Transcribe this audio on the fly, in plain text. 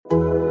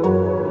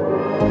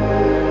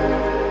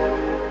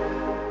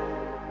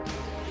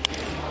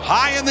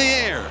in the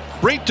air.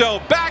 Brito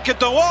back at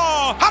the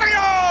wall.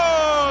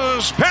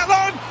 Adios,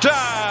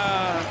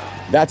 pelota!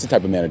 That's the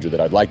type of manager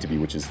that I'd like to be,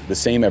 which is the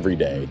same every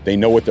day. They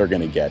know what they're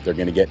going to get. They're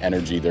going to get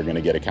energy, they're going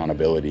to get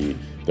accountability,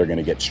 they're going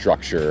to get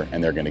structure,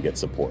 and they're going to get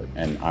support.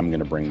 And I'm going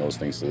to bring those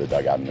things to the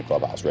dugout in the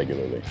clubhouse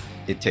regularly.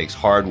 It takes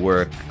hard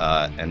work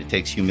and it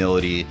takes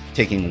humility,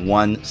 taking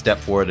one step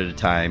forward at a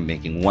time,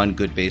 making one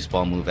good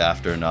baseball move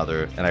after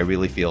another. And I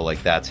really feel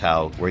like that's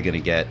how we're going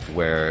to get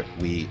where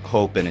we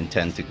hope and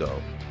intend to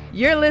go.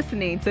 You're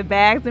listening to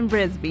Bags and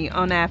Brisbee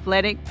on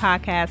Athletic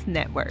Podcast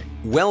Network.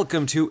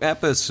 Welcome to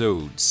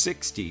episode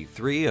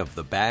 63 of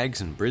the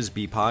Bags and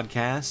Brisbee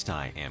podcast.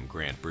 I am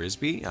Grant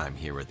Brisbee. I'm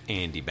here with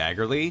Andy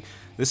Baggerly.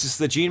 This is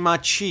the Gene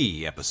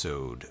Machi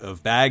episode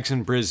of Bags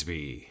and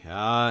Brisbee.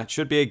 It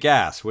should be a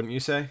gas, wouldn't you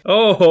say?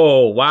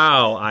 Oh,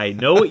 wow. I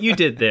know what you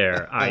did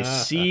there. I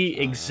see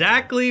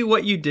exactly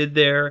what you did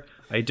there.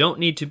 I don't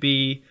need to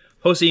be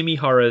Jose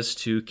Mijares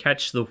to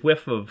catch the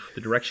whiff of the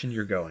direction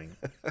you're going.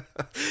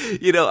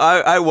 You know,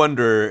 I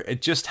wonder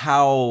just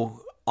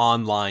how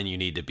online you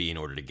need to be in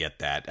order to get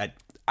that.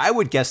 I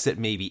would guess that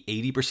maybe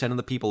 80% of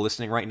the people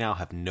listening right now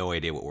have no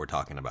idea what we're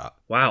talking about.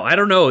 Wow, I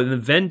don't know. In the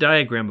Venn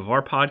diagram of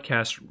our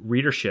podcast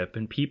readership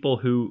and people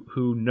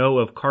who know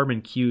of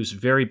Carmen Q's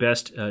very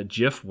best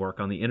GIF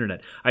work on the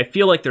internet, I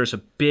feel like there's a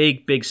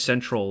big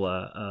central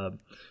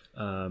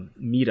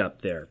meetup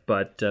there.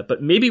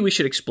 But maybe we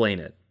should explain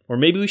it, or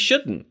maybe we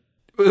shouldn't.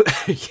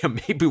 Yeah,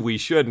 maybe we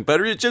shouldn't.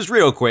 But just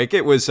real quick,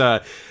 it was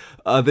the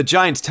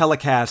Giants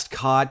telecast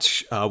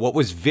caught what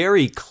was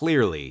very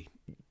clearly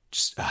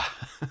just,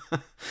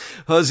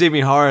 Jose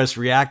Mijares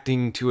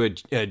reacting to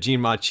a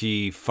Gene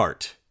Machi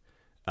fart.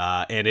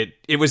 And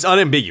it was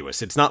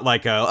unambiguous. It's not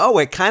like,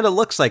 it kind of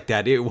looks like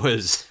that. It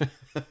was,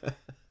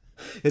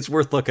 it's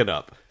worth looking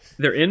up.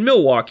 They're in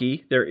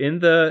Milwaukee. They're in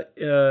the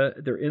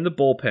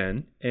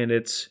bullpen, and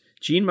it's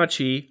Gene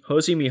Machi,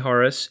 Jose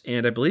Mijares,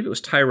 and I believe it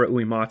was Taira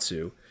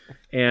Uematsu.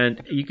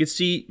 And you could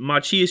see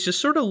Machi is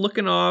just sort of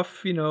looking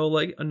off,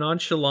 like a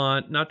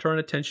nonchalant, not drawing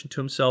attention to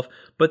himself.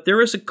 But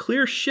there is a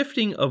clear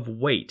shifting of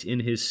weight in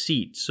his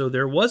seat. So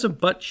there was a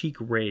butt cheek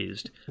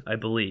raised, I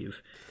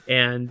believe.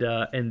 And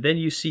then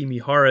you see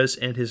Mijares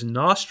and his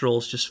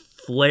nostrils just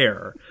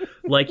flare.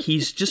 Like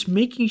he's just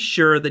making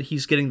sure that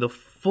he's getting the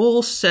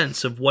full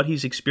sense of what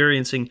he's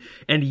experiencing.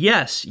 And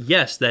yes,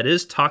 that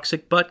is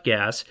toxic butt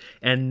gas.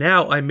 And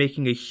now I'm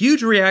making a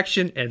huge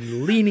reaction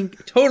and leaning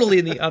totally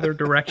in the other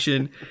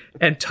direction.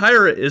 And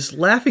Taira is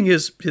laughing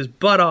his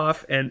butt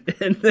off, and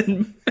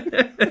then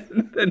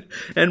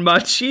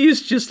Machi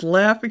is just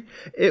laughing.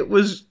 It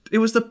was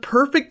the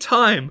perfect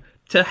time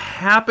to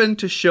happen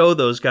to show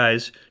those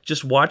guys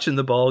just watching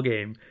the ball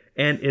game.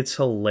 And it's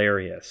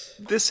hilarious.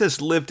 This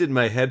has lived in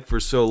my head for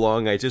so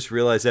long, I just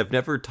realized I've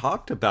never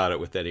talked about it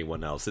with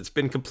anyone else. It's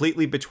been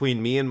completely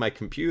between me and my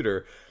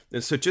computer.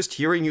 And so just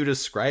hearing you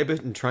describe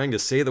it and trying to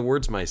say the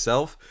words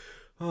myself,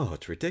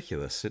 it's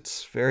ridiculous.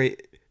 It's very...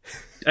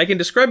 I can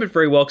describe it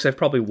very well because I've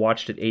probably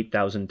watched it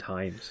 8,000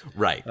 times.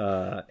 Right.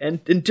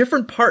 And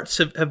different parts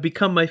have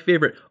become my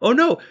favorite. Oh,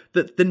 no,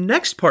 the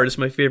next part is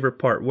my favorite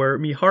part, where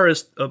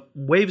Mijares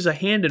waves a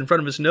hand in front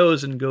of his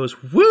nose and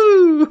goes,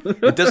 woo!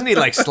 Doesn't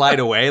he, slide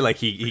away, like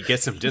he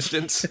gets some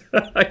distance?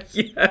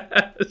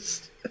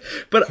 Yes.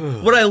 But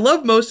what I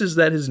love most is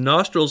that his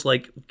nostrils,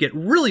 get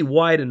really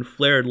wide and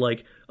flared,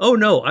 like, oh,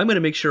 no, I'm going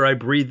to make sure I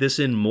breathe this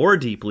in more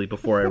deeply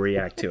before I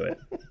react to it.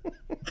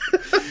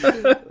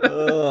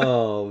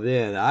 Oh,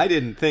 man. I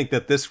didn't think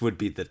that this would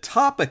be the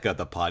topic of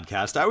the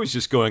podcast. I was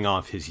just going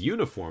off his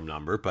uniform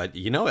number, but,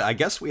 I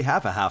guess we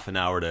have a half an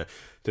hour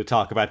to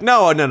talk about.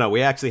 No,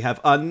 we actually have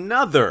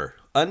another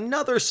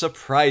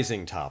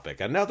surprising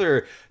topic,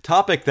 another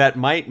topic that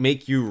might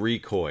make you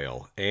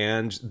recoil.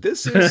 And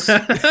this is...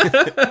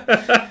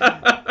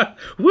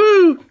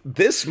 Woo!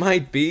 This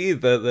might be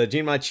the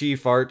Gene Machi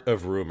fart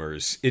of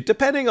rumors. It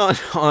depending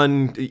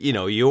on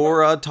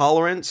your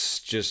tolerance,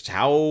 just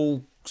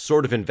how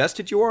sort of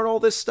invested you are in all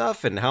this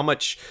stuff, and how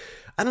much.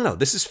 I don't know.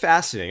 This is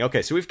fascinating.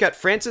 Okay, so we've got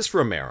Francis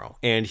Romero,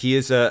 and he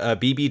is a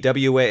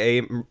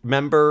BBWAA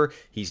member.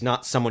 He's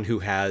not someone who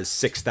has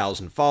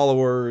 6,000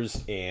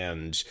 followers,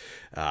 and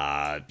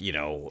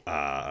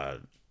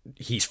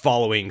he's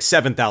following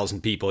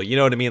 7,000 people. You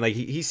know what I mean? Like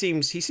he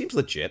seems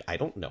legit. I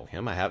don't know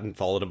him. I haven't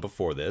followed him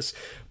before this,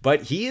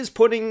 but he is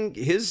putting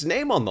his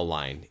name on the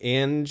line,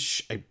 and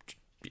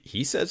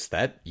he says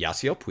that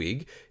Yasiel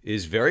Puig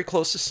is very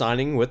close to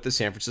signing with the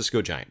San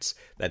Francisco Giants.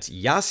 That's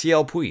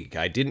Yasiel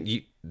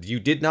Puig. You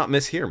did not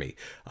mishear me.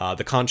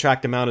 The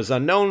contract amount is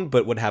unknown,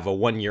 but would have a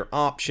 1-year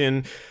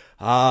option.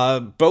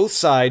 Both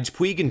sides,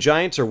 Puig and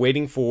Giants, are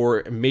waiting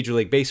for Major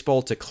League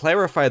Baseball to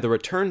clarify the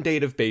return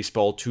date of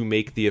baseball to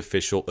make the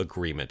official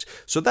agreement.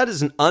 So that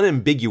is an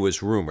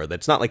unambiguous rumor.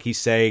 That's not like he's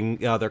saying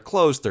they're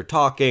close, they're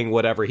talking,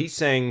 whatever. He's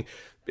saying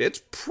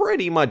it's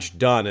pretty much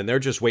done, and they're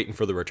just waiting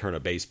for the return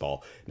of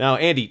baseball. Now,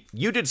 Andy,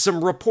 you did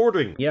some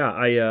reporting. Yeah,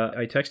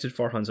 I texted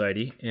Farhan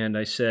Zaidi, and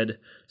I said,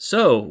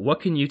 so, what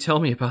can you tell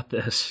me about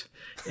this?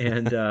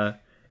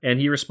 And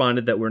he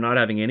responded that we're not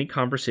having any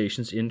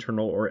conversations,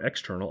 internal or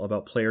external,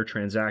 about player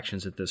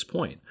transactions at this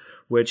point.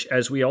 which,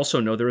 as we also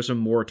know, there is a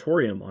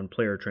moratorium on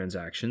player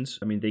transactions.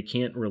 I mean, they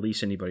can't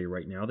release anybody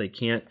right now. They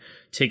can't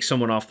take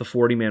someone off the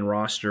 40-man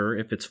roster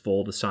if it's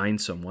full to sign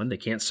someone. They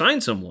can't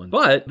sign someone.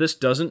 But this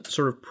doesn't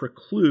sort of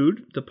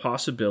preclude the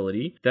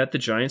possibility that the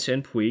Giants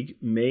and Puig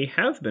may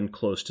have been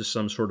close to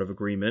some sort of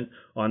agreement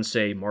on,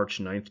 say, March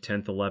 9th,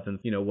 10th,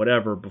 11th,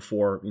 whatever,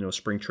 before,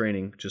 spring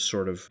training just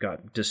sort of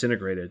got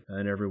disintegrated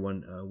and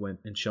everyone went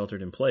and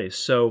sheltered in place.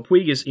 So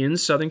Puig is in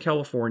Southern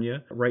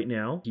California right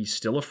now. He's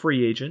still a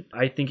free agent.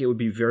 I think it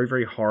would be very,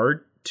 very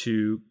hard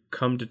to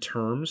come to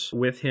terms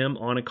with him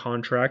on a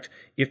contract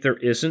if there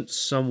isn't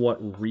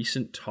somewhat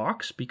recent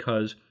talks,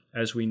 because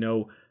as we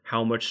know,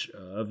 how much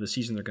of the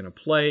season they're going to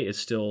play is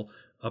still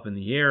up in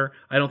the air.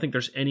 I don't think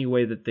there's any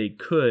way that they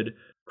could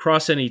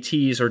cross any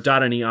T's or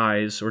dot any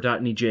I's or dot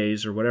any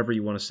J's or whatever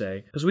you want to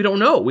say, because we don't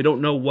know. We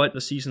don't know what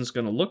the season's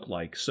going to look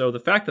like. So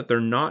the fact that they're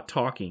not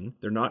talking,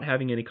 they're not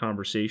having any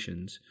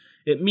conversations,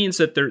 it means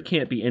that there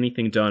can't be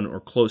anything done or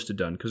close to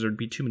done, because there'd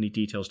be too many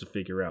details to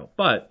figure out.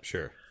 But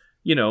sure,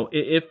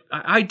 if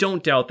I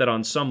don't doubt that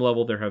on some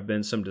level there have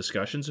been some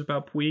discussions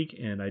about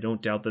Puig, and I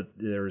don't doubt that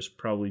there's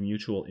probably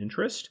mutual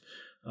interest.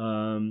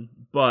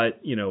 But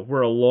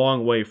we're a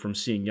long way from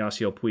seeing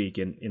Yasiel Puig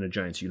in a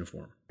Giants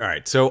uniform. All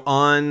right. So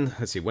on,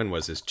 let's see, when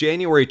was this?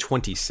 January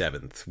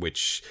 27th,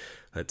 which,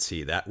 let's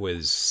see, that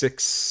was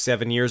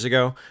 6-7 years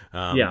ago.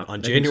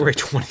 On January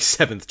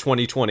 27th,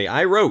 2020,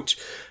 I wrote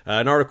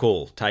an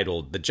article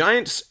titled, "The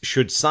Giants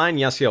Should Sign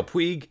Yasiel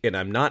Puig," and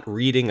I'm not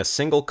reading a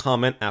single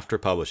comment after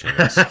publishing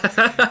this.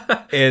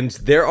 And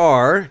there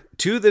are,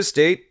 to this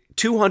date,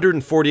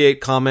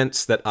 248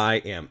 comments that I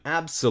am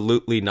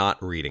absolutely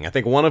not reading. I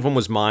think one of them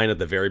was mine at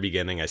the very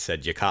beginning. I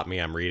said, "You caught me,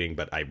 I'm reading,"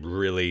 but I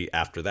really,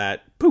 after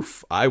that,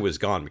 poof, I was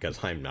gone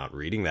because I'm not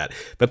reading that.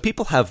 But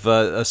people have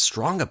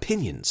strong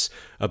opinions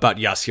about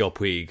Yasiel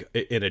Puig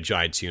in a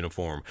Giants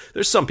uniform.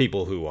 There's some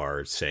people who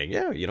are saying,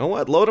 yeah, you know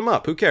what, load him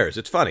up, who cares,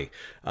 it's funny.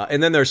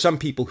 And then there's some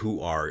people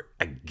who are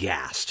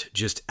aghast,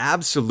 just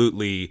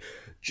absolutely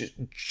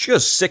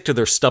just sick to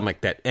their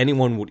stomach that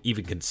anyone would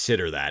even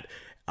consider that.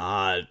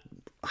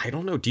 I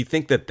don't know. Do you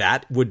think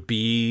that would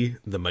be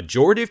the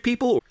majority of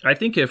people? I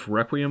think if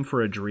Requiem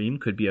for a Dream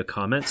could be a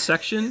comment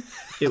section,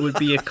 it would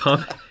be a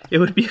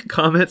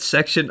comment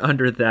section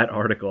under that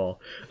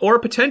article, or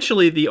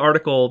potentially the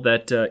article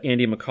that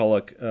Andy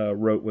McCulloch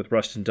wrote with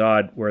Rustin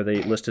Dodd, where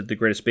they listed the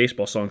greatest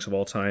baseball songs of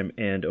all time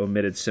and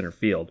omitted center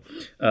field.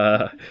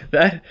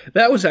 That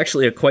was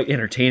actually a quite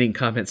entertaining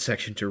comment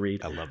section to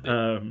read. I loved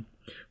it.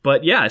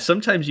 But yeah,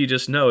 sometimes you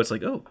just know it's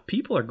like, oh,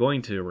 people are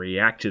going to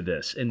react to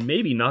this, and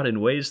maybe not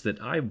in ways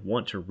that I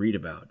want to read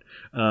about.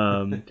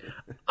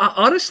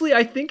 Honestly,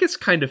 I think it's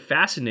kind of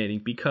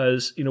fascinating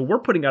because, we're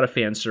putting out a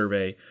fan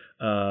survey.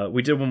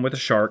 We did one with the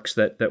Sharks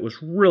that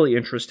was really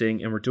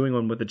interesting, and we're doing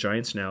one with the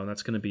Giants now, and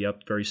that's going to be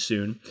up very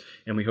soon.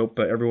 And we hope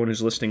everyone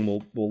who's listening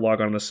will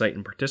log on the site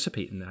and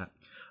participate in that.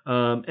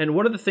 And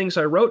one of the things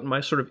I wrote in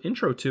my sort of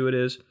intro to it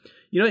is,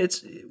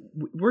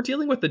 we're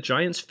dealing with the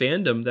Giants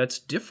fandom that's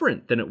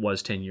different than it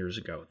was 10 years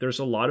ago. There's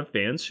a lot of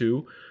fans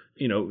who,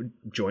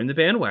 joined the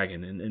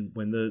bandwagon. And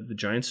when the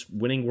Giants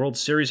winning World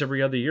Series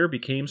every other year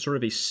became sort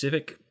of a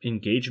civic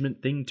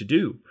engagement thing to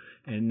do.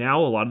 And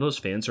now a lot of those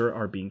fans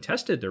are being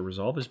tested. Their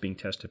resolve is being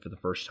tested for the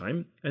first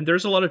time. And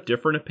there's a lot of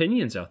different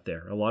opinions out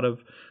there, a lot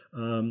of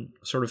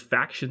sort of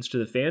factions to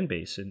the fan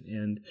base.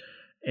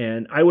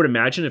 And I would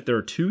imagine if there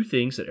are two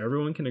things that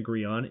everyone can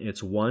agree on,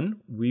 it's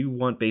one, we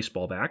want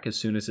baseball back as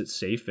soon as it's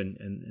safe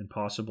and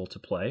possible to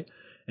play.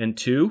 And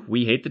two,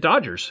 we hate the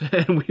Dodgers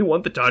and we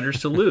want the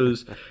Dodgers to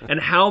lose. And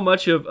how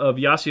much of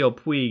Yasiel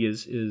Puig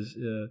is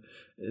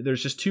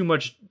there's just too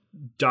much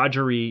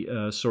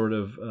Dodgery sort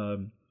of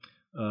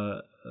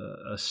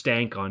a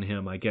stank on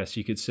him, I guess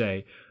you could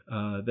say,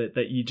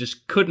 that you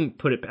just couldn't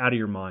put it out of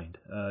your mind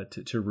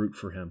to root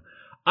for him.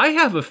 I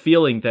have a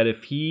feeling that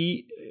if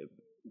he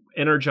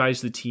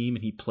energized the team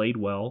and he played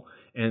well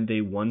and they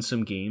won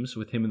some games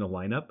with him in the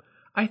lineup,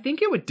 I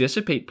think it would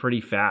dissipate pretty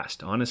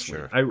fast, honestly.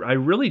 Sure. I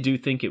really do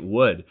think it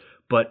would.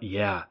 But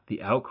yeah,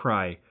 the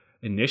outcry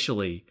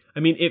initially, I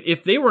mean,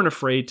 if they weren't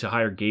afraid to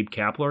hire Gabe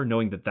Kapler,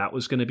 knowing that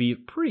was going to be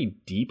pretty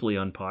deeply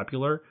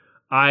unpopular,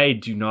 I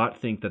do not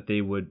think that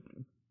they would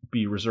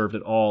be reserved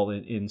at all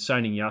in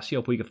signing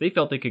Yasiel Puig. If they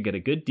felt they could get a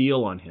good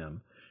deal on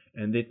him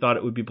and they thought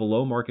it would be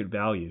below market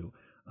value,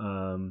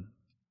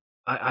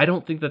 I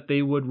don't think that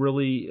they would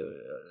really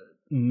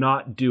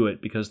not do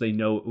it because they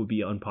know it would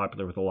be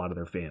unpopular with a lot of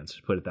their fans,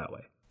 put it that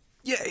way.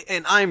 Yeah,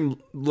 and I'm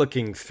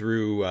looking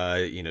through,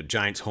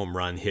 Giants home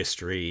run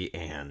history,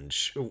 and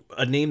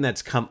a name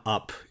that's come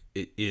up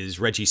is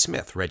Reggie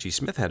Smith. Reggie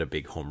Smith had a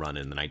big home run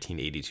in the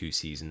 1982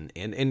 season,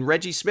 and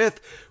Reggie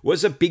Smith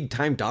was a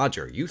big-time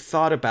Dodger. You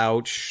thought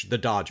about the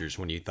Dodgers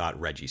when you thought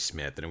Reggie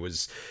Smith, and it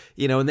was,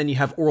 and then you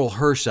have Orel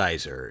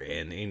Hershiser,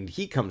 and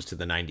he comes to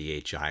the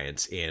 98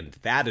 Giants, and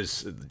that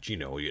is,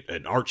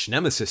 an arch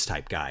nemesis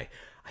type guy.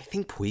 I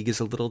think Puig is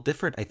a little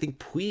different. I think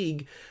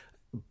Puig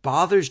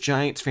bothers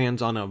Giants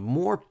fans on a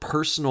more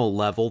personal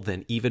level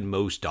than even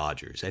most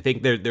Dodgers. I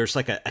think there's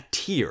like a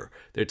tier.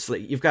 It's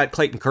like you've got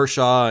Clayton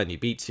Kershaw and he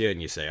beats you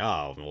and you say,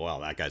 oh,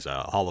 well, that guy's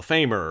a Hall of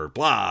Famer,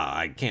 blah,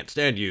 I can't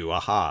stand you,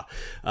 aha.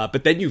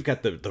 But then you've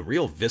got the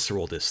real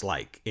visceral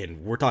dislike,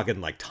 and we're talking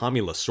like Tommy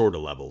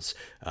Lasorda levels.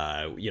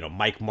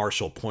 Mike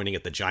Marshall pointing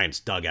at the Giants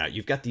dugout.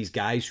 You've got these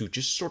guys who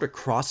just sort of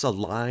cross a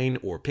line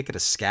or pick at a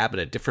scab in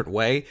a different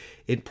way,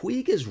 and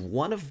Puig is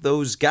one of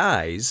those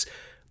guys.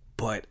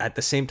 But at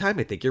the same time,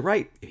 I think you're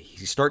right.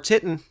 He starts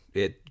hitting,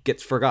 it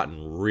gets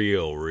forgotten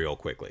real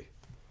quickly.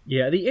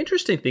 Yeah, the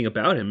interesting thing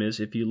about him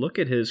is if you look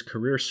at his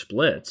career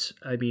splits,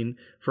 I mean,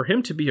 for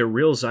him to be a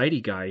real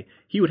Zaidi guy,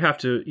 he would have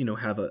to,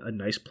 have a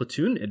nice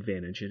platoon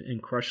advantage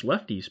and crush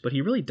lefties, but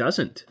he really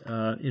doesn't.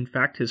 In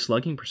fact, his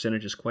slugging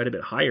percentage is quite a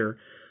bit higher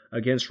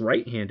against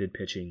right-handed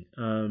pitching.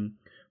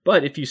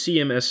 But if you see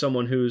him as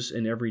someone who's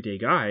an everyday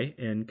guy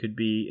and could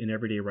be an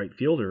everyday right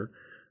fielder,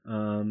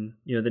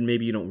 then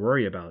maybe you don't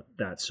worry about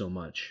that so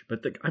much.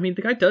 But the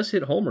guy does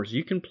hit homers.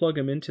 You can plug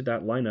him into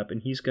that lineup,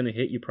 and he's going to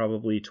hit you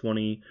probably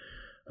 20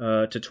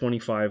 to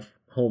 25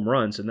 home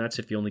runs, and that's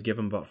if you only give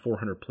him about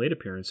 400 plate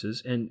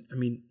appearances. And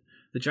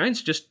the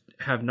Giants just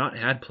have not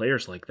had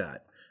players like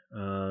that.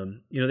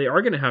 They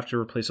are going to have to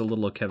replace a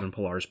little of Kevin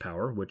Pillar's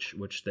power, which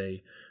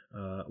they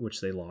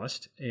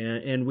lost,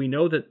 and we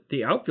know that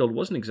the outfield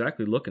wasn't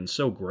exactly looking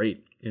so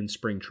great in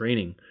spring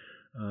training.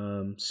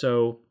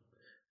 So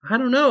I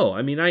don't know.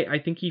 I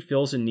think he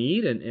fills a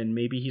need, and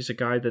maybe he's a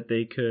guy that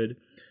they could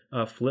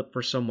flip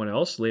for someone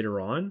else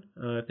later on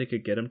if they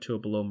could get him to a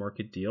below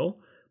market deal.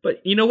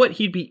 But you know what?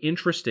 He'd be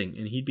interesting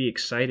and he'd be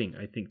exciting,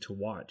 I think, to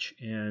watch.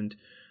 And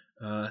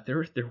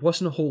there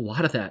wasn't a whole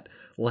lot of that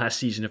last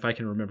season, if I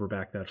can remember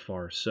back that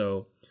far.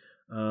 So,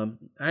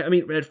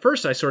 at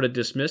first I sort of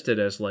dismissed it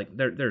as like,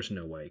 there's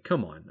no way.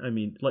 Come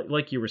on.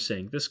 Like you were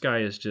saying, this guy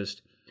is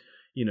just,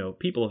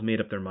 people have made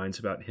up their minds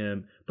about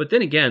him. But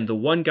then again, the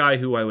one guy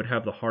who I would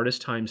have the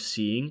hardest time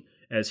seeing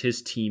as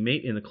his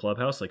teammate in the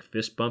clubhouse, like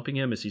fist bumping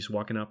him as he's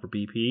walking out for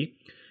BP,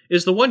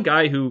 is the one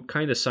guy who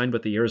kind of signed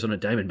with the Arizona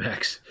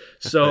Diamondbacks.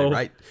 So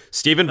right,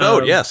 Stephen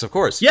Vogt, yes, of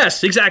course,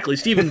 yes, exactly,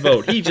 Stephen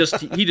Vogt. He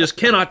just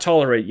cannot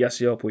tolerate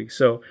Yasiel Puig.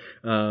 So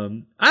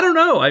I don't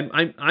know.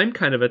 I'm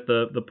kind of at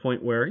the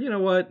point where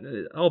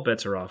all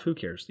bets are off. Who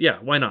cares? Yeah,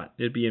 why not?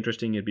 It'd be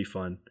interesting. It'd be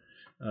fun.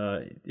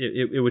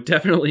 It would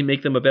definitely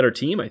make them a better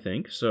team, I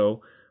think.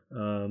 So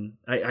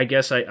I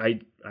guess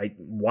I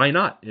why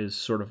not is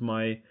sort of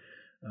my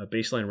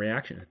baseline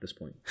reaction at this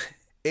point.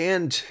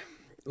 And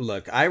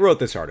look, I wrote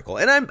this article,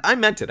 and I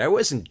meant it. I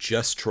wasn't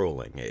just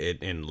trolling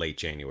in late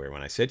January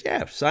when I said,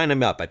 yeah, sign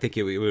him up. I think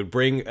it would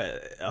bring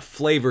a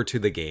flavor to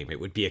the game. It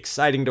would be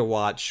exciting to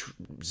watch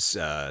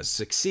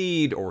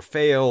succeed or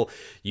fail.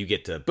 You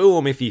get to boo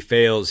him if he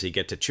fails. You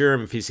get to cheer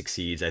him if he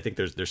succeeds. I think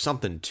there's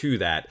something to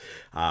that.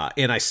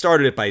 And I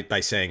started it by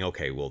saying,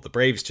 okay, well, the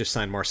Braves just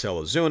signed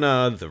Marcell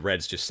Ozuna. The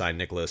Reds just signed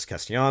Nicholas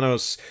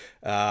Castellanos.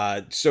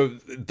 So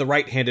the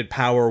right-handed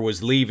power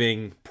was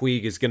leaving.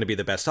 Puig is going to be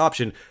the best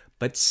option.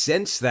 But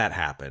since that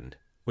happened,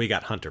 we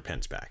got Hunter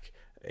Pence back.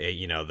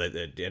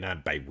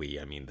 And by we,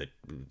 I mean the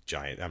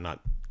Giant. I'm not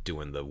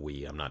doing the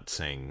we. I'm not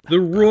saying the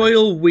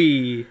royal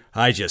we.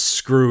 I just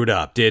screwed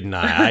up, didn't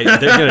I?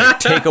 They're going to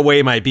take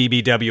away my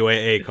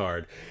BBWAA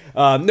card.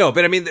 No,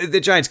 but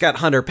the Giants got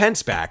Hunter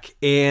Pence back,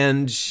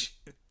 and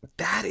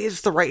that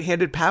is the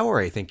right-handed power,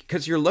 I think,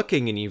 because you're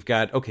looking and you've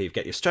got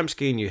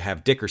Yastrzemski and you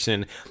have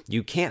Dickerson.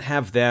 You can't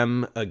have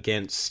them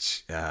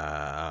against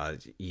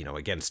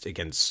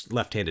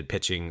left-handed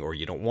pitching, or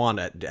you don't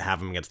want to have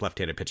them against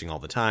left-handed pitching all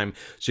the time.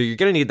 So you're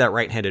going to need that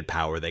right-handed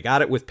power. They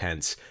got it with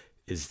Pence.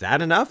 Is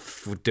that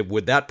enough?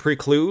 Would that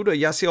preclude a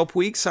Yasiel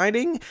Puig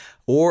signing?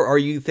 Or are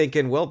you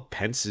thinking, well,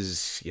 Pence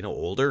is,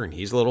 older and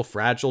he's a little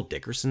fragile.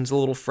 Dickerson's a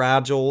little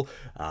fragile.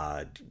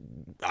 I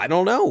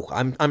don't know.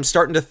 I'm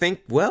starting to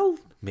think, well,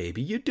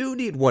 maybe you do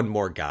need one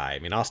more guy.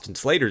 Austin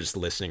Slater's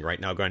listening right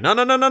now going, no,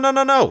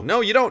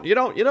 you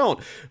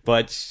don't.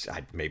 But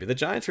maybe the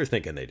Giants are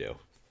thinking they do.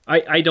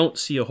 I don't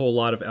see a whole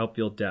lot of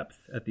outfield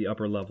depth at the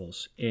upper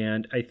levels.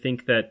 And I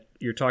think that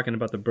you're talking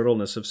about the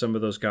brittleness of some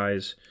of those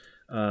guys.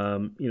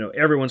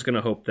 Everyone's going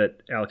to hope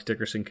that Alex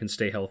Dickerson can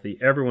stay healthy.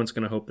 Everyone's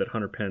going to hope that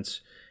Hunter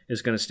Pence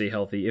is going to stay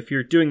healthy. If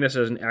you're doing this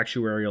as an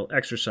actuarial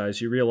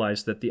exercise, you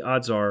realize that the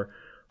odds are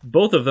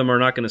both of them are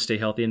not going to stay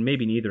healthy, and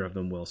maybe neither of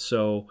them will.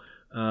 So,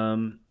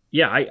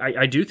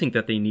 I do think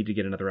that they need to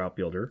get another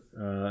outfielder,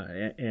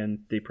 and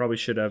they probably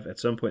should have at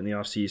some point in the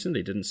offseason.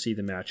 They didn't see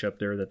the matchup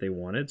there that they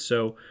wanted.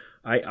 So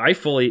I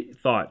fully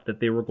thought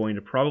that they were going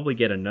to probably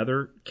get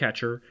another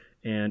catcher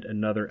and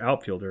another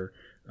outfielder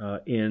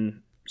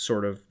in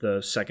sort of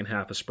the second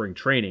half of spring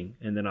training.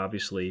 And then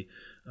obviously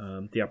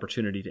the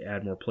opportunity to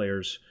add more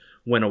players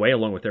went away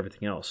along with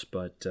everything else.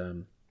 But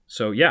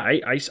So yeah,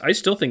 I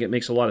still think it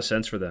makes a lot of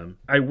sense for them.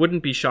 I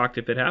wouldn't be shocked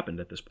if it happened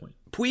at this point.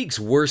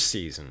 Puig's worst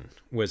season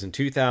was in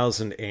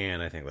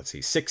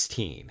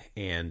 2016,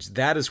 and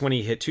that is when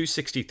he hit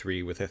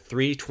 263 with a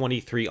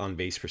 323 on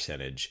base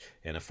percentage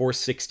and a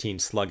 416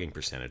 slugging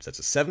percentage. That's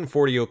a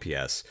 740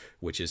 OPS,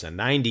 which is a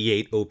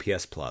 98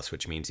 OPS plus,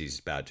 which means he's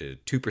about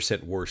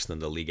 2% worse than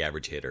the league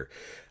average hitter.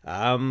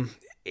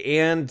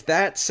 And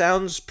that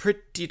sounds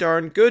pretty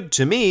darn good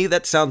to me.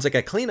 That sounds like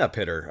a cleanup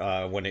hitter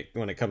when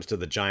it comes to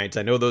the Giants.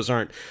 I know those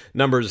aren't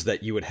numbers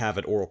that you would have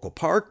at Oracle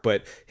Park,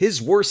 but his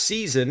worst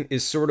season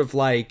is sort of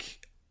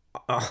like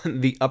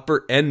on the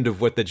upper end of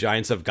what the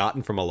Giants have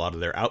gotten from a lot of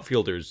their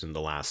outfielders in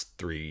the last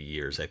 3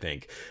 years, I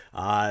think.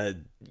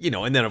 And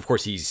then of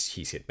course he's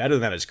hit better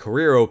than that. His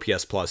career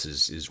OPS plus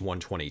is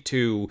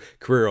 122,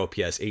 career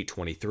OPS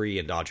 823,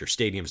 and Dodger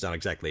Stadium's not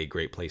exactly a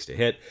great place to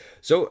hit.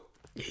 So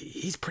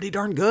he's pretty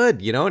darn good,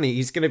 and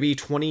he's going to be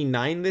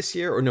 29 this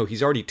year. Or no,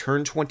 he's already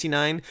turned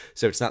 29,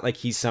 so it's not like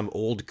he's some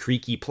old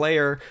creaky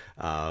player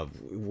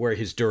where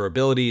his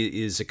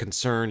durability is a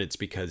concern. It's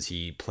because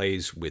he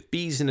plays with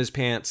bees in his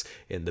pants,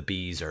 and the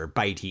bees are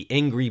bitey,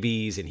 angry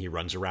bees, and he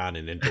runs around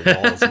and into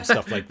walls and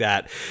stuff like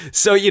that.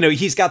 So,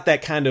 he's got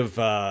that kind of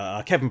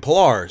Kevin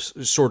Pillar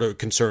sort of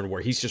concern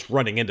where he's just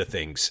running into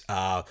things.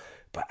 But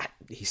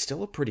he's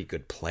still a pretty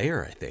good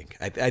player, I think.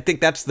 I think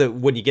that's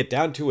when you get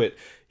down to it,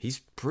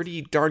 he's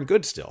pretty darn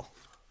good still.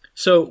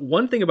 So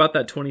one thing about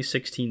that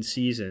 2016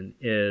 season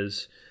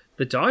is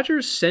the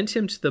Dodgers sent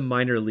him to the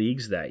minor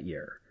leagues that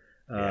year.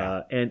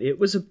 And it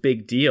was a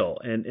big deal.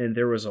 And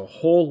there was a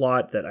whole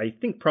lot that I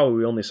think probably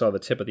we only saw the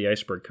tip of the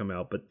iceberg come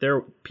out. But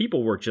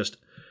people were just,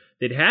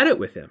 they'd had it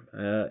with him.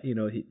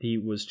 He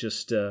was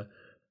just,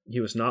 he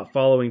was not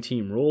following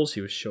team rules.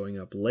 He was showing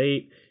up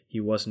late. He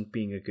wasn't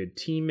being a good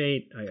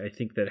teammate. I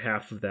think that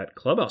half of that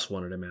clubhouse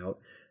wanted him out.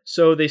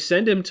 So they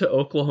send him to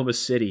Oklahoma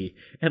City,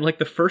 and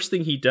the first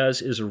thing he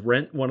does is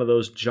rent one of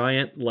those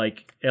giant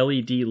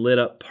LED lit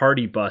up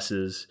party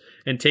buses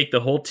and take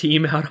the whole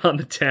team out on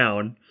the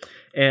town.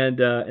 And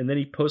then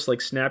he posts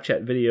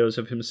Snapchat videos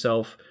of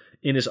himself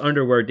in his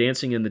underwear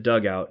dancing in the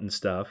dugout and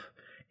stuff.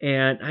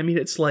 And I mean,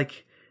 it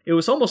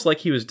was almost like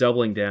he was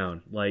doubling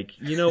down.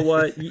 You know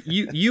what?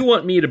 you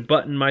want me to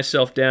button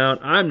myself down?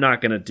 I'm not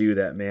going to do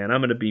that, man.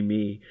 I'm going to be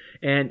me.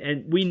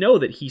 And we know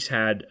that he's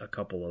had a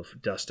couple of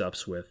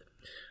dust-ups with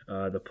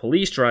the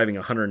police driving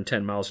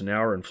 110 miles an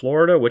hour in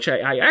Florida, which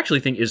I actually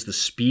think is the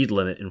speed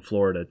limit in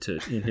Florida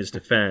in his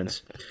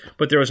defense.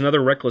 But there was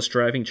another reckless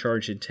driving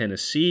charge in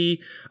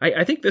Tennessee.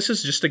 I think this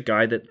is just a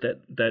guy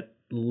that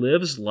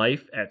lives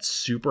life at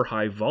super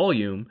high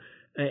volume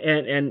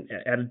and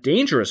at a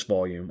dangerous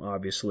volume,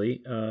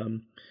 obviously,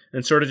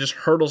 and sort of just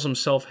hurtles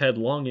himself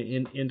headlong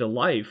into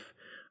life.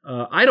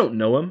 I don't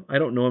know him. I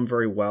don't know him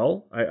very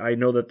well. I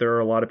know that there are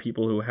a lot of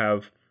people who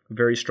have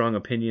very strong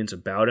opinions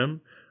about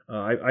him.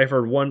 I've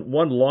heard one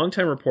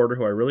longtime reporter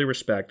who I really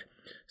respect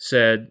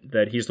said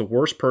that he's the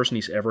worst person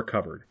he's ever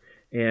covered.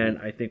 And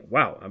I think,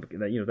 wow,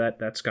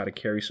 that's got to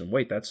carry some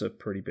weight. That's a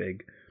pretty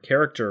big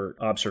character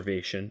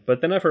observation. But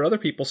then I've heard other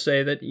people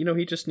say that,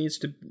 he just needs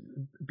to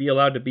be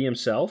allowed to be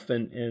himself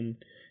and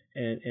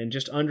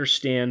just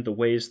understand the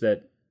ways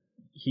that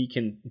he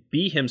can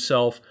be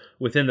himself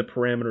within the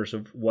parameters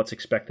of what's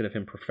expected of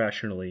him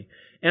professionally.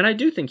 And I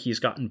do think he's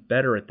gotten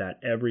better at that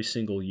every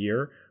single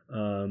year.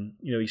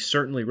 He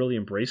certainly really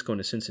embraced going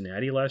to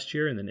Cincinnati last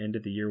year and then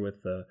ended the year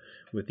with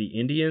the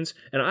Indians.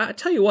 And I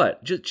tell you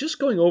what, just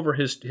going over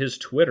his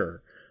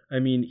Twitter, I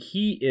mean,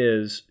 he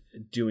is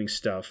doing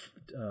stuff,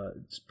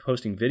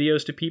 posting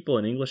videos to people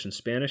in English and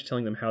Spanish,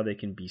 telling them how they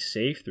can be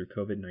safe through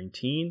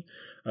COVID-19.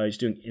 He's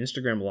doing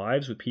Instagram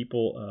lives with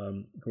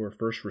people who are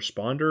first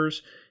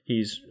responders.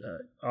 He's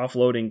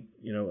offloading,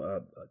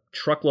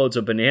 truckloads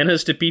of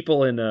bananas to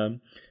people and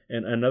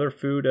other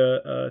food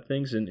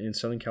things in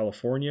Southern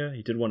California.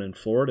 He did one in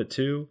Florida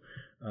too.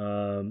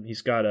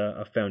 He's got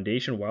a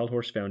foundation, Wild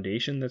Horse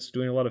Foundation, that's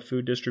doing a lot of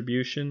food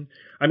distribution.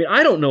 I mean,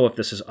 I don't know if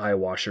this is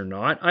eyewash or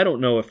not. I don't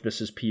know if this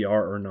is PR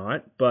or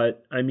not.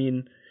 But, I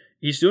mean,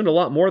 he's doing a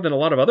lot more than a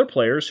lot of other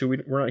players who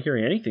we're not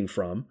hearing anything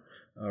from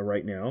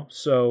right now.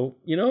 So,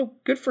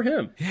 good for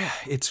him. Yeah,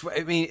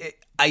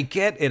 I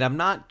get it. I'm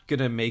not going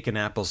to make an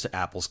apples to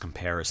apples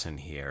comparison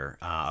here.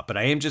 But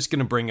I am just going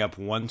to bring up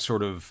one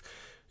sort of,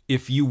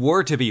 if you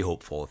were to be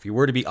hopeful, if you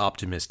were to be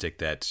optimistic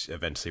that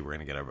eventually we're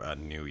going to get a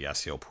new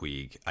Yasiel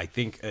Puig, I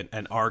think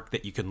an arc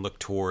that you can look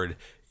toward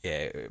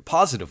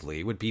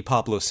positively would be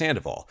Pablo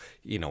Sandoval.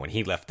 When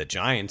he left the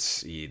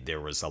Giants,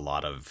 there was a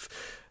lot of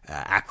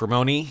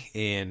acrimony,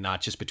 and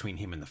not just between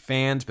him and the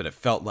fans, but it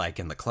felt like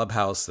in the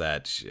clubhouse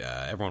that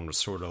everyone was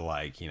sort of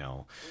like,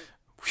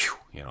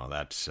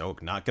 that's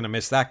not going to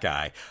miss that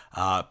guy.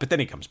 But then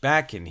he comes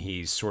back and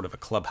he's sort of a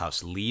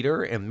clubhouse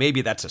leader, and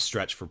maybe that's a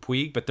stretch for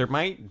Puig, but there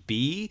might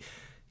be,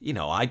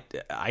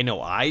 I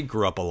know I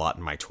grew up a lot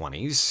in my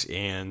 20s,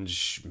 and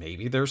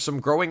maybe there's some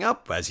growing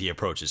up as he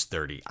approaches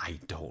 30. I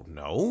don't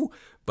know,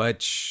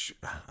 but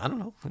I don't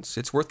know.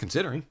 It's worth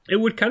considering.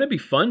 It would kind of be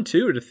fun,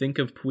 too, to think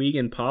of Puig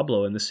and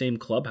Pablo in the same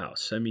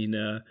clubhouse. I mean,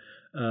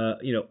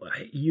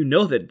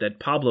 that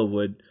Pablo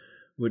would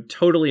would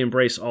totally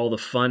embrace all the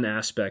fun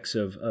aspects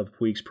of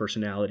Puig's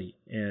personality.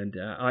 And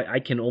I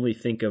can only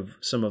think of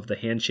some of the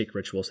handshake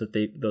rituals that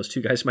those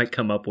two guys might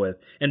come up with.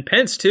 And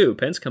Pence, too.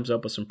 Pence comes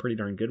up with some pretty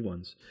darn good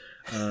ones.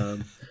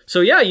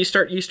 So, yeah, you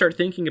start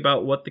thinking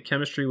about what the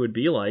chemistry would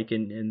be like.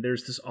 And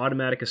there's this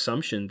automatic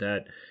assumption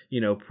that,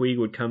 Puig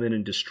would come in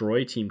and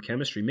destroy team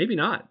chemistry. Maybe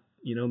not.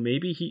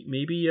 Maybe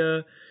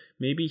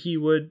he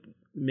would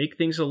make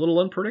things a little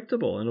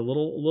unpredictable and a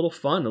little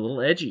fun, a little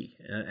edgy.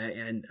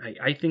 And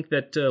I think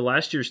that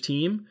last year's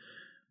team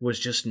was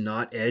just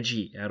not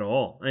edgy at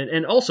all.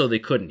 And also they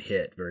couldn't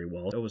hit very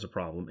well. That was a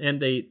problem. And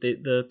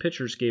the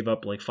pitchers gave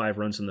up like 5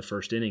 runs in the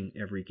first inning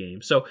every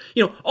game. So,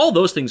 all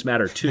those things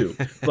matter too.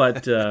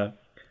 But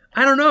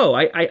I don't know.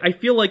 I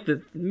feel like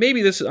that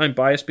maybe I'm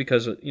biased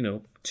because,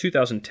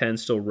 2010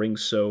 still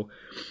rings so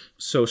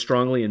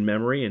strongly in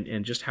memory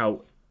and just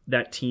how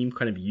that team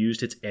kind of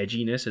used its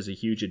edginess as a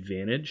huge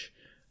advantage.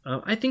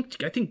 I think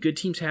good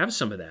teams have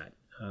some of that,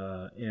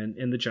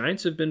 and the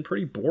Giants have been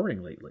pretty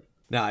boring lately.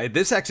 Now,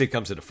 this actually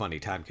comes at a funny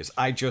time because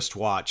I just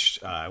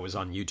watched, I was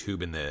on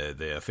YouTube in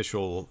the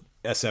official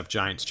SF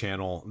Giants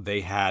channel.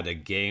 They had a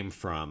game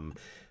from,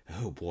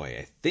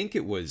 I think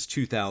it was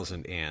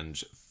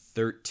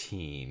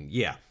 2013.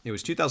 Yeah, it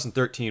was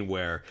 2013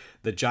 where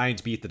the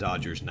Giants beat the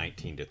Dodgers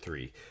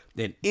 19-3.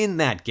 And in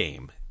that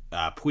game,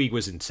 Puig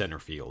was in center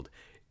field.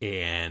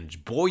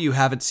 And boy, you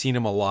haven't seen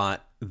him a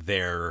lot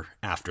there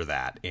after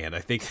that. And I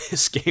think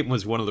this game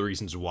was one of the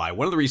reasons why.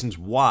 One of the reasons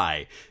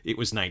why it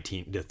was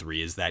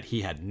 19-3 is that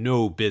he had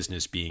no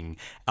business being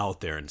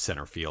out there in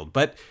center field.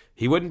 But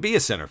he wouldn't be a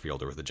center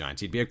fielder with the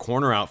Giants. He'd be a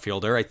corner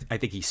outfielder. I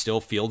think he still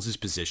fields his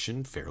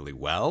position fairly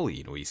well.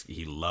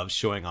 He loves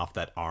showing off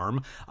that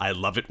arm. I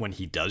love it when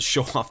he does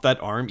show off that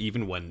arm,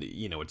 even when,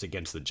 it's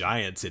against the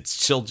Giants. It's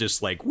still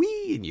just like,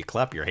 wee, and you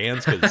clap your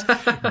hands because,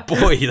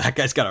 boy, that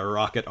guy's got a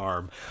rocket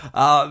arm.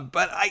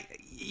 But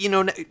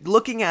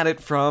looking at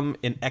it from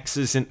an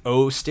X's and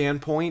O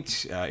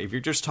standpoint, if you're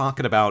just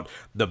talking about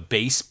the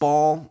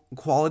baseball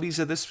qualities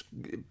of this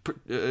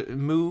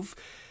move,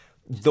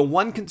 the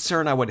one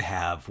concern I would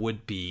have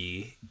would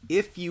be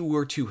if you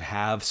were to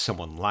have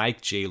someone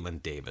like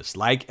Jaylin Davis,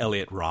 like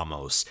Elliot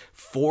Ramos,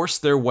 force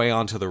their way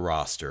onto the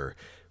roster,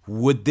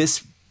 would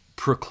this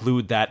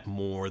preclude that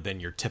more than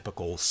your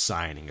typical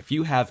signing? If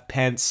you have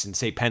Pence and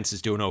say Pence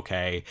is doing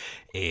okay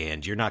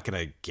and you're not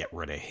going to get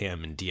rid of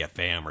him and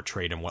DFA him or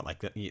trade him,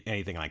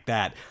 anything like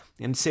that,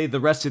 and say the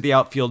rest of the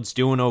outfield's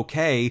doing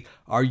okay,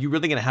 are you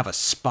really going to have a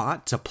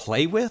spot to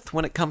play with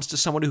when it comes to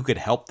someone who could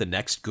help the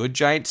next good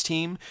Giants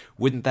team?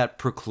 Wouldn't that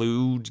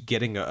preclude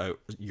getting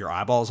your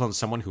eyeballs on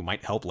someone who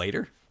might help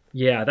later?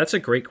 Yeah, that's a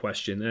great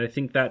question. And I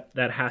think that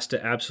has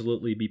to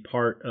absolutely be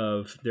part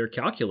of their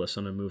calculus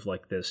on a move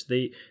like this.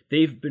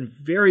 They've been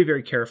very,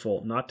 very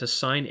careful not to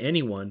sign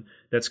anyone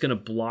that's going to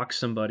block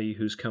somebody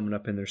who's coming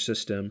up in their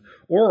system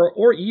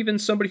or even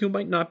somebody who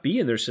might not be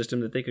in their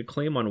system that they could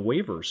claim on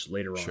waivers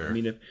later on. I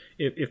mean,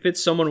 if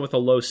it's someone with a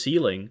low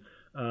ceiling,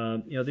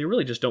 they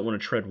really just don't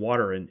want to tread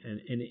water.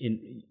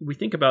 And we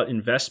think about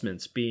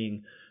investments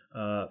being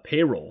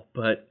payroll,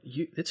 but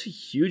it's a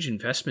huge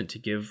investment to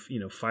give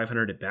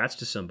 500 at bats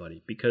to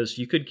somebody because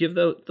you could give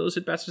those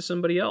at bats to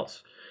somebody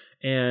else.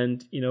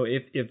 And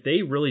if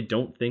they really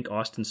don't think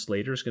Austin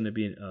Slater is going to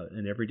be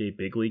an everyday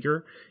big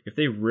leaguer, if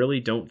they really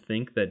don't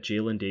think that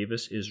Jaylin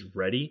Davis is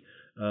ready,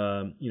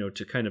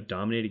 to kind of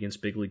dominate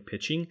against big league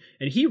pitching,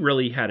 and he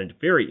really had a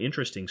very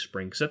interesting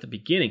spring because at the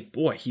beginning,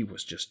 boy, he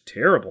was just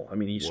terrible. I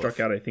mean, he struck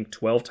out I think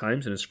 12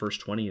 times in his first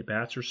 20 at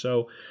bats or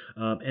so,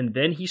 and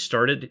then he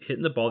started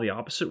hitting the ball the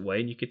opposite way,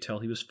 and you could tell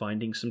he was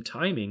finding some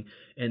timing.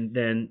 And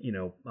then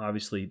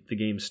obviously the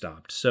game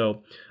stopped.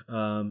 So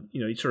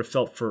you sort of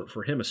felt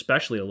for him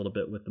especially a little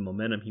bit with the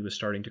momentum he was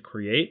starting to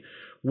create.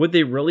 Would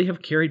they really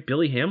have carried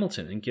Billy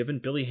Hamilton and given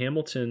Billy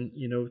Hamilton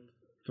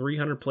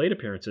 300 plate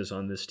appearances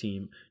on this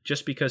team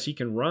just because he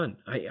can run?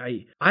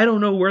 I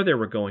don't know where they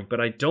were going, but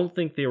I don't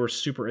think they were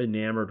super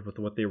enamored with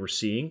what they were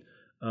seeing.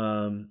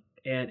 And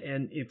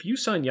if you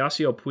sign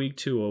Yasiel Puig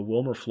to a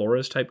Wilmer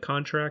Flores type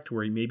contract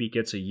where he maybe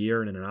gets a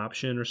year and an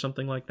option or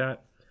something like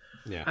that,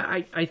 yeah,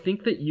 I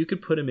think that you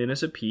could put him in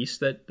as a piece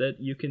that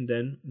you can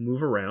then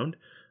move around,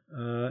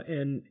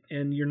 and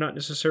you're not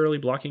necessarily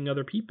blocking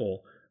other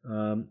people.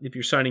 If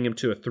you're signing him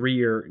to a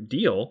 3-year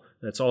deal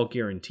that's all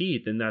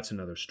guaranteed, then that's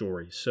another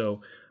story.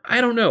 So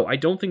I don't know. I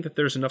don't think that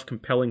there's enough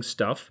compelling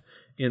stuff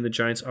in the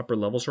Giants' upper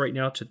levels right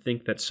now to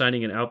think that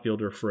signing an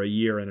outfielder for a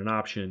year and an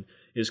option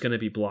is going to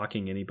be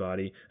blocking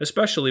anybody,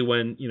 especially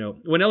when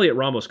Elliot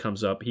Ramos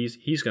comes up,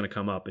 he's going to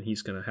come up and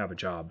he's going to have a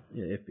job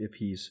if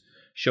he's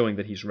showing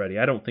that he's ready.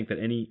 I don't think that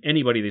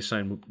anybody they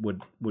sign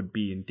would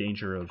be in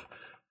danger of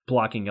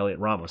blocking Elliot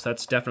Ramos.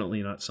 That's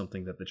definitely not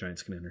something that the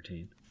Giants can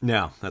entertain.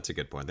 No, that's a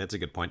good point.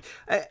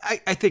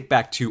 I think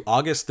back to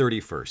August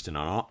 31st, and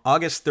on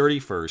August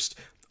 31st,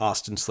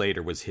 Austin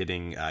Slater was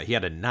hitting, he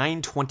had a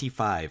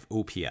 925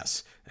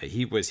 OPS.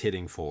 He was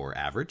hitting for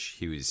average.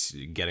 He was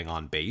getting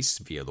on base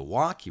via the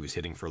walk. He was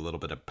hitting for a little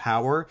bit of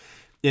power.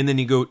 And then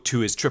you go to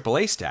his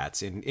AAA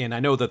stats, and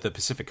I know that the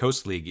Pacific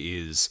Coast League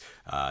is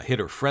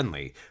hitter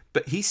friendly,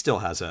 but he still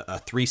has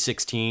a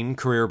 316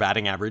 career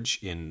batting average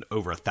in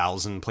over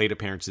 1,000 plate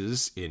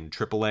appearances in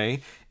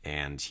AAA,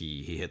 and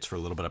he hits for a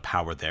little bit of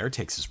power there,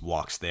 takes his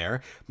walks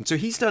there. And so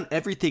he's done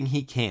everything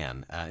he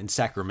can in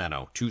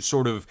Sacramento to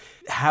sort of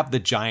have the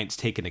Giants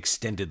take an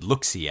extended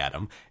look-see at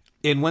him.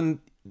 And when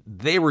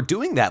they were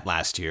doing that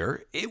last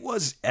year, it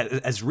was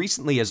as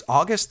recently as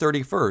August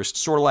 31st,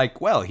 sort of like,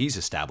 well, he's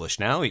established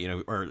now,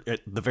 or at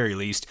the very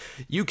least,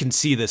 you can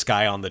see this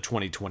guy on the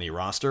 2020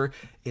 roster.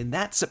 And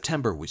that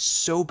September was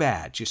so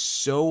bad, just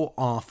so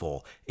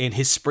awful. And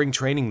his spring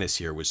training this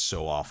year was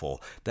so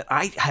awful that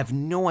I have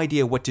no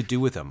idea what to do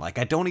with him. Like,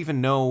 I don't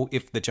even know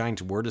if the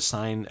Giants were to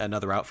sign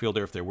another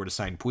outfielder, if they were to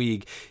sign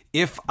Puig,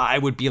 if I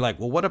would be like,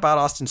 well, what about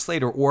Austin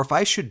Slater? Or if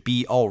I should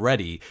be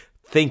already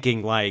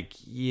thinking like,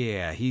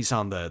 yeah, he's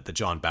on the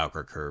John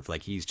Bowker curve.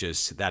 Like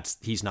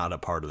he's not a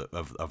part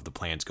of the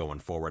plans going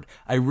forward.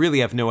 I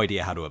really have no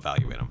idea how to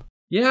evaluate him.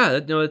 Yeah,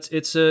 no,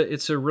 it's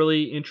a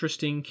really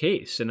interesting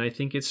case, and I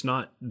think it's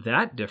not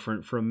that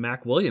different from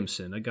Mac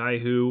Williamson, a guy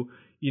who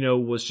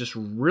was just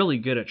really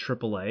good at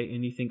AAA,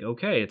 and you think,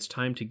 okay, it's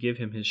time to give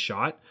him his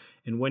shot.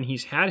 And when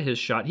he's had his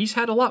shot, he's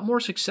had a lot more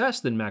success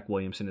than Mac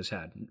Williamson has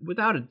had.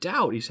 Without a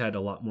doubt, he's had a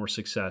lot more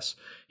success.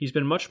 He's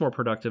been much more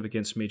productive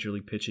against Major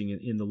League pitching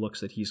in the looks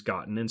that he's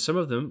gotten. And some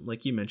of them,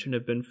 like you mentioned,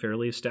 have been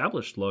fairly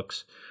established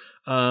looks.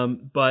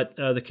 But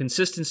the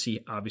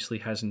consistency obviously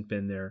hasn't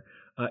been there.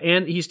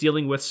 And he's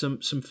dealing with some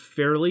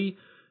fairly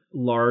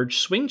large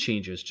swing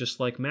changes, just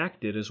like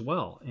Mac did as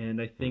well.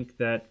 And I think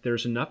that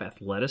there's enough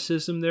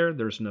athleticism there.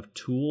 There's enough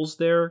tools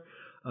there.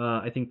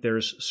 I think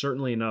there's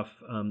certainly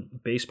enough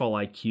baseball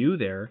IQ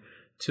there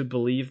to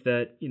believe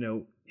that,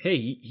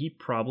 hey,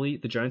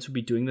 the Giants would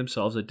be doing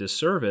themselves a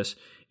disservice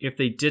if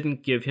they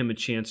didn't give him a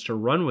chance to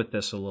run with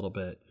this a little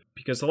bit.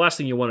 Because the last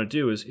thing you want to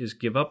do is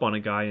give up on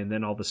a guy and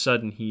then all of a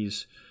sudden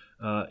he's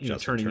turning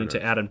Turner. into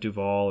Adam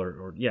Duvall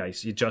or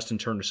he's Justin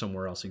Turner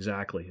somewhere else,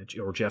 exactly,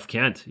 or Jeff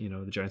Kent.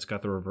 The Giants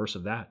got the reverse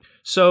of that.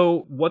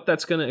 So what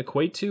that's going to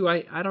equate to,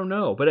 I don't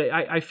know. But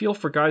I feel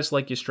for guys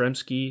like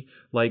Yastrzemski,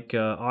 like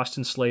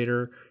Austin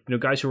Slater,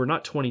 guys who are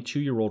not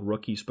 22-year-old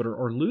rookies, but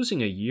are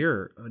losing a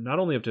year, not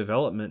only of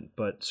development,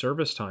 but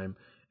service time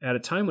at a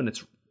time when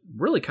it's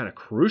really kind of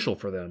crucial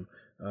for them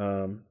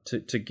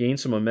to gain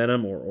some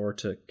momentum or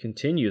to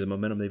continue the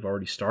momentum they've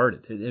already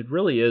started. It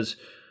really is.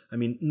 I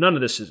mean, none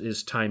of this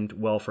is timed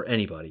well for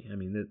anybody. I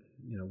mean,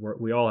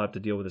 we all have to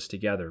deal with this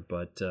together,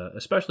 but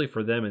especially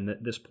for them in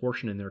this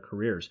portion in their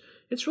careers,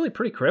 it's really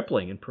pretty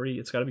crippling and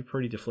it's got to be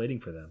pretty deflating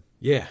for them.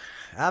 Yeah,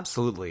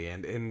 absolutely.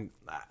 And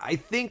I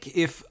think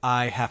if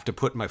I have to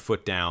put my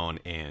foot down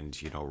and,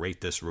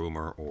 rate this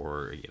rumor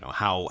or,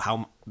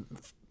 how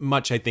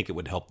much I think it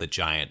would help the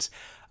Giants,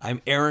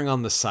 I'm erring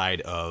on the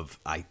side of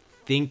I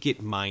think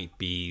it might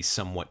be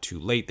somewhat too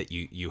late that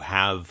you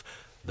have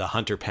the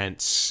Hunter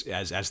Pence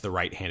as the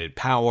right-handed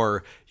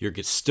power. You're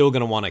still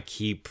going to want to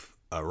keep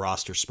a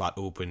roster spot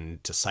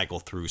open to cycle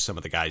through some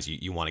of the guys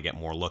you want to get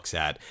more looks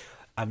at.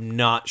 I'm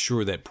not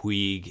sure that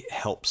Puig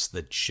helps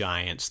the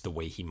Giants the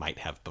way he might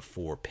have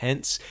before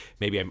Pence.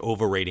 Maybe I'm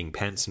overrating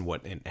Pence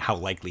and how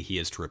likely he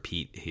is to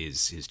repeat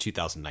his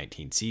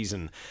 2019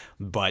 season.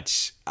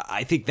 But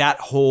I think that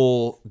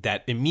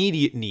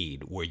immediate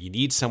need where you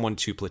need someone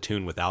to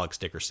platoon with Alex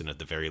Dickerson at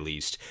the very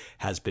least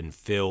has been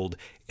filled.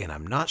 And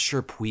I'm not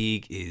sure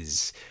Puig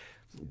is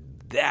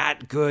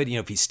that good,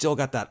 if he's still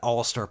got that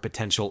all-star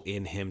potential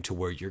in him to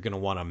where you're going to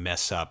want to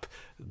mess up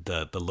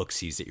the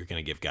look-sees that you're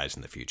going to give guys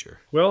in the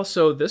future. Well,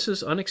 so this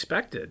is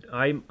unexpected.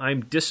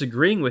 I'm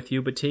disagreeing with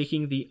you, but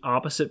taking the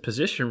opposite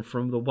position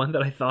from the one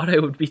that I thought I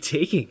would be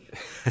taking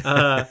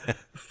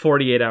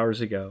 48 hours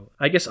ago.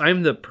 I guess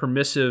I'm the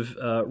permissive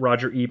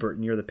Roger Ebert,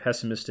 and you're the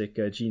pessimistic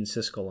Gene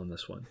Siskel on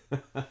this one.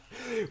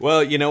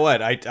 Well, you know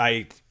what?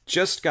 I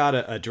just got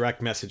a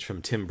direct message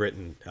from Tim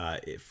Britton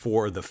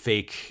for the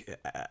fake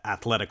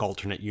athletic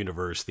alternate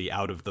universe, the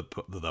out of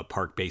the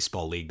park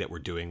baseball league that we're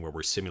doing, where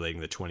we're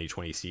simulating the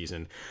 2020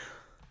 season.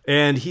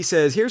 And he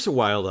says, here's a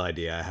wild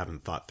idea I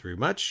haven't thought through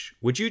much.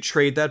 Would you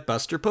trade that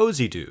Buster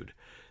Posey dude?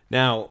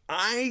 Now,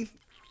 I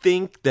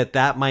think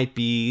that might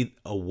be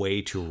a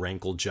way to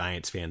rankle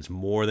Giants fans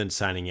more than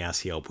signing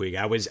Yasiel Puig.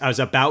 I was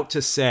about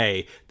to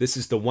say this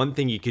is the one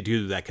thing you could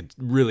do that could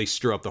really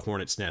stir up the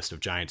hornet's nest of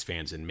Giants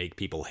fans and make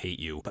people hate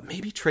you. But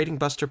maybe trading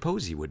Buster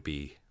Posey would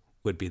be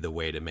the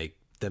way to make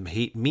them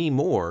hate me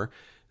more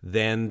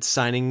than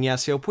signing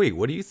Yasiel Puig.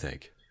 What do you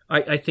think?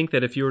 I think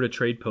that if you were to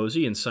trade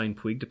Posey and sign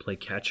Puig to play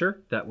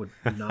catcher, that would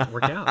not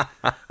work out.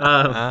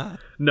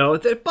 No,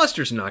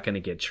 Buster's not going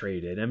to get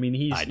traded. I mean,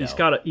 he's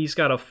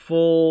got a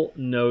full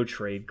no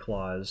trade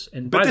clause.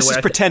 And but this is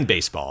pretend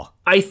baseball.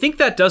 I think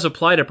that does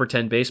apply to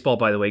pretend baseball,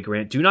 by the way,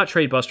 Grant. Do not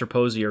trade Buster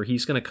Posey or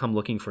he's going to come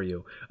looking for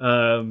you.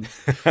 But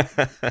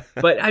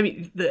I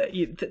mean,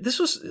 this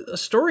was a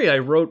story I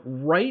wrote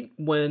right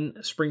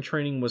when spring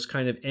training was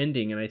kind of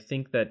ending, and I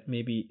think that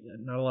maybe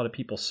not a lot of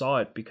people saw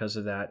it because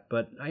of that.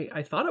 But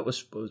I thought it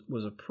was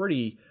a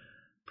pretty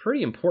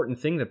pretty important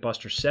thing that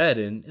Buster said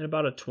in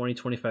about a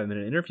 20-25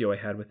 minute interview I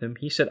had with him.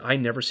 He said, I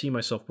never see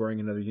myself wearing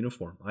another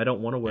uniform. I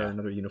don't want to wear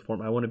another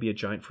uniform. I want to be a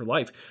Giant for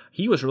life.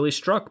 He was really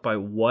struck by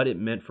what it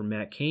meant for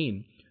Matt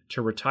Cain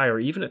to retire,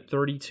 even at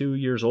 32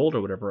 years old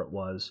or whatever it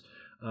was,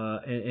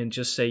 and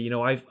just say,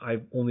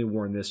 I've only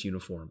worn this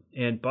uniform.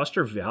 And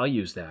Buster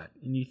values that.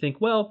 And you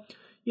think, well,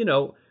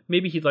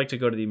 maybe he'd like to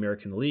go to the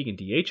American League and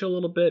DH a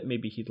little bit.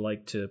 Maybe he'd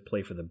like to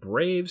play for the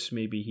Braves.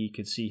 Maybe he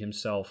could see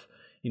himself,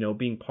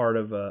 being part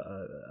of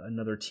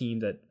another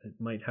team that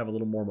might have a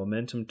little more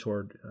momentum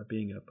toward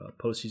being a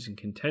postseason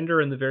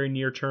contender in the very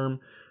near term.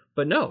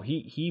 But no,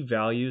 he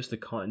values the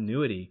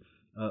continuity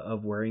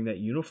of wearing that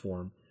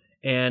uniform.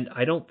 And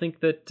I don't think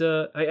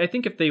that I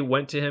think if they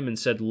went to him and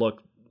said,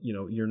 look,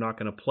 you're not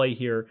going to play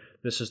here.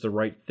 This is the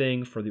right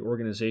thing for the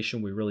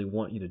organization. We really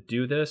want you to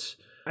do this.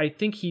 I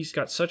think he's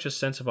got such a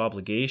sense of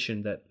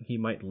obligation that he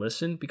might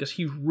listen, because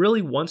he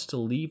really wants to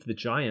leave the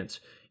Giants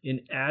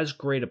in as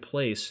great a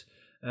place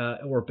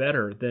or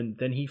better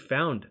than he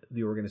found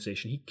the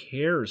organization. He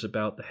cares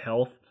about the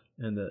health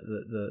and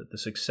the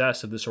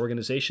success of this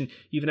organization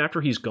even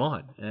after he's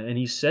gone. And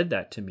he said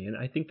that to me. And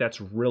I think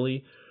that's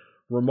really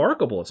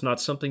remarkable. It's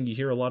not something you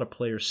hear a lot of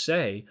players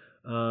say,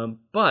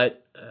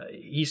 but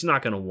he's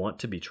not going to want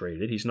to be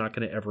traded. He's not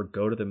going to ever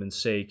go to them and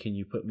say, can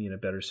you put me in a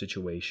better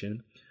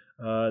situation?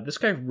 This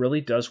guy really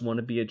does want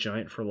to be a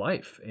Giant for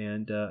life.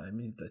 And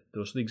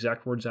those are the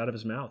exact words out of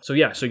his mouth. So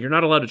so you're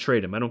not allowed to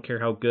trade him. I don't care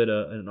how good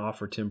an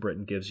offer Tim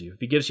Britton gives you. If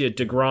he gives you a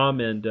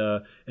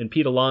DeGrom and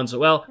Pete Alonso,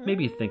 well,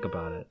 maybe think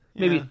about it.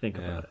 Think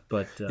about it.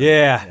 But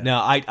no,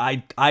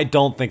 I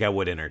don't think I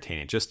would entertain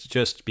it,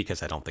 just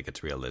because I don't think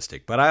it's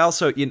realistic. But I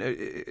also,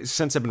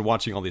 since I've been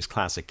watching all these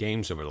classic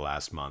games over the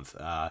last month,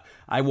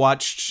 I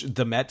watched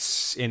the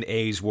Mets in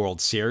A's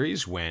World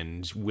Series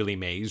when Willie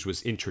Mays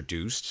was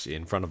introduced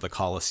in front of the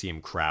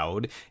Coliseum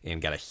crowd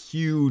and got a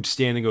huge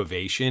standing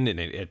ovation, and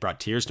it brought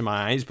tears to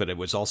my eyes. But it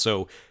was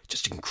also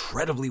just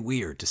incredibly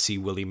weird to see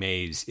Willie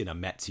Mays in a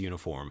Mets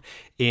uniform.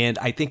 And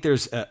I think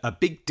there's a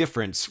big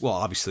difference. Well,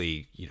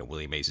 obviously,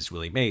 Willie Mays is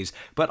Willie Mays,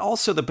 but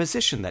also the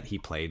position that he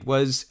played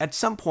was, at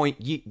some point,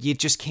 you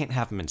just can't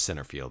have him in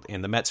center field.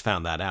 And the Mets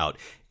found that out.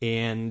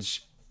 And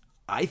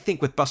I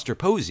think with Buster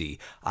Posey,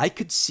 I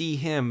could see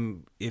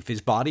him, if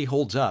his body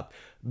holds up,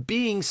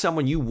 being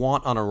someone you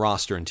want on a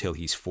roster until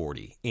he's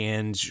 40.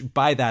 And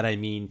by that, I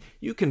mean,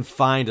 you can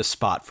find a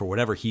spot for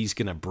whatever he's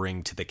going to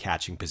bring to the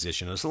catching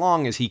position. As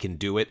long as he can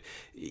do it,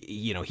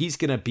 he's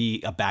going to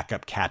be a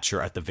backup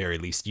catcher at the very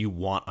least you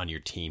want on your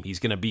team. He's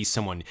going to be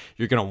someone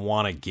you're going to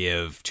want to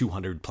give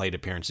 200 plate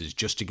appearances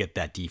just to get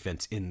that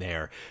defense in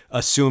there,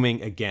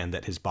 assuming, again,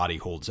 that his body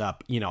holds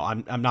up.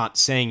 I'm not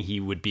saying he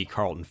would be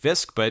Carlton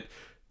Fisk, but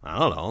I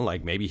don't know,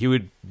 like maybe he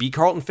would be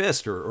Carlton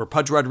Fisk or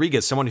Pudge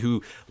Rodriguez, someone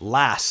who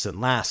lasts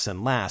and lasts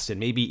and lasts. And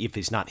maybe if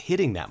he's not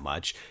hitting that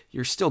much,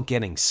 you're still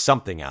getting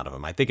something out of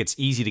him. I think it's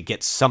easy to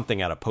get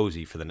something out of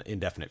Posey for the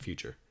indefinite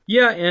future.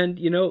 Yeah, and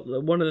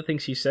one of the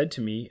things he said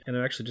to me, and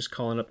I'm actually just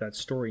calling up that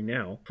story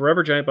now,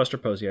 forever Giant Buster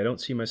Posey, I don't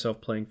see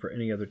myself playing for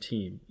any other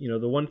team.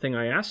 The one thing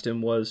I asked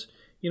him was,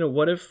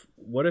 what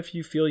if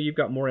you feel you've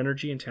got more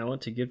energy and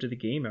talent to give to the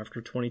game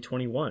after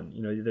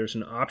 2021? There's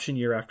an option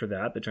year after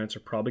that. The Giants are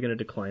probably going to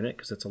decline it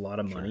because it's a lot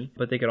of money,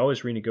 but they could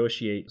always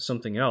renegotiate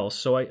something else.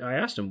 So I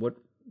asked him, what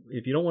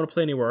if you don't want to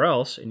play anywhere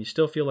else and you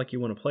still feel like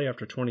you want to play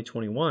after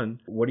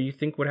 2021, what do you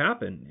think would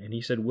happen? And he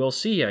said, we'll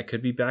see. I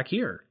could be back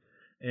here.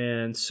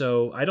 And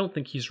so I don't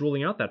think he's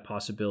ruling out that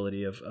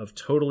possibility of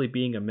totally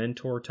being a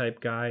mentor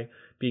type guy,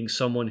 being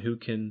someone who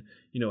can,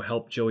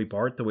 help Joey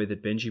Bart the way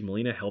that Benji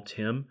Molina helped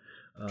him.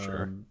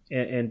 Sure.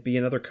 And be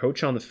another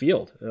coach on the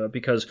field,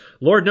 because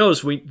Lord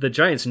knows the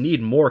Giants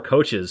need more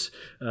coaches.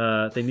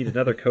 They need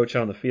another coach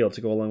on the field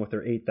to go along with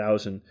their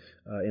 8,000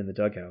 in the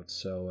dugouts.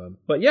 So,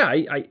 but yeah,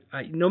 I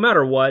no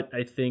matter what,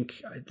 I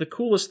think the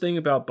coolest thing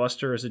about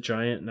Buster as a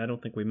Giant, and I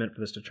don't think we meant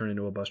for this to turn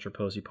into a Buster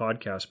Posey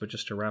podcast, but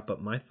just to wrap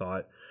up my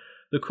thought,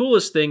 the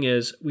coolest thing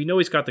is we know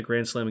he's got the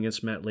grand slam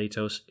against Matt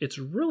Latos. It's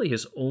really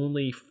his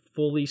only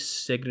fully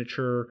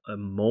signature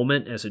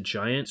moment as a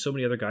Giant. So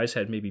many other guys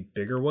had maybe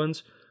bigger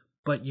ones.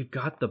 But you've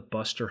got the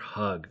Buster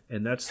hug,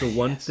 and that's the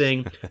one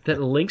thing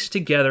that links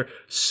together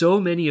so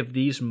many of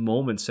these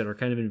moments that are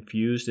kind of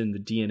infused in the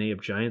DNA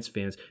of Giants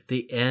fans.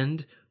 They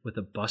end with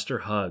a Buster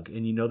hug,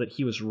 and you know that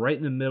he was right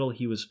in the middle.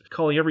 He was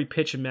calling every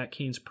pitch in Matt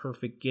Cain's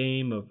perfect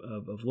game,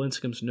 of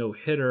Lincecum's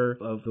no-hitter,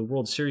 of the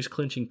World Series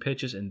clinching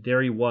pitches, and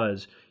there he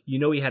was. You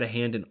know he had a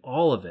hand in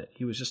all of it.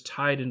 He was just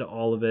tied into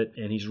all of it,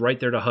 and he's right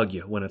there to hug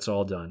you when it's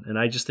all done. And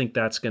I just think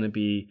that's going to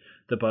be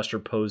the Buster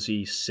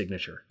Posey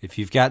signature. If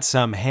you've got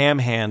some ham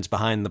hands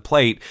behind the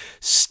plate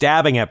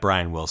stabbing at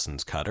Brian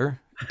Wilson's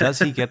cutter, does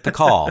he get the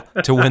call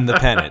to win the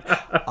pennant?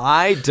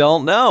 I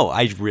don't know.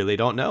 I really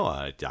don't know.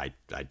 I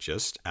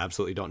just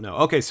absolutely don't know.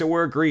 Okay, so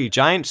we're agreed.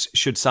 Giants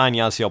should sign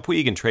Yasiel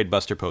Puig and trade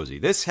Buster Posey.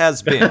 This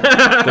has been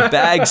the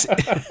Bags...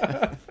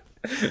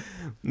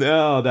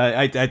 No,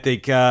 I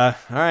think, all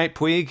right,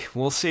 Puig,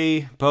 we'll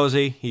see.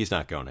 Posey, he's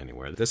not going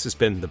anywhere. This has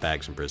been the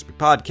Bags and Brisbee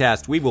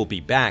podcast. We will be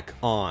back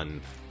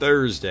on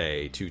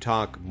Thursday to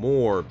talk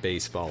more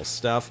baseball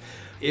stuff.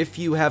 If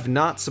you have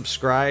not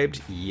subscribed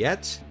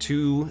yet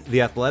to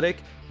The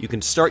Athletic, you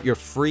can start your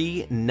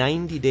free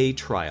 90-day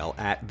trial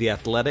at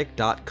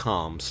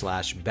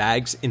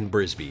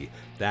theathletic.com/bagsinbrisbee.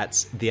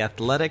 That's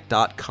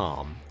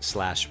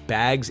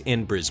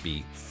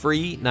theathletic.com/bagsinbrisbee.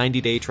 Free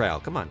 90-day trial.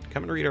 Come on,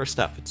 come and read our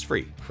stuff. It's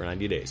free for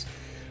 90 days.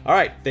 All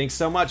right, thanks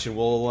so much, and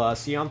we'll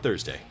see you on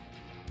Thursday.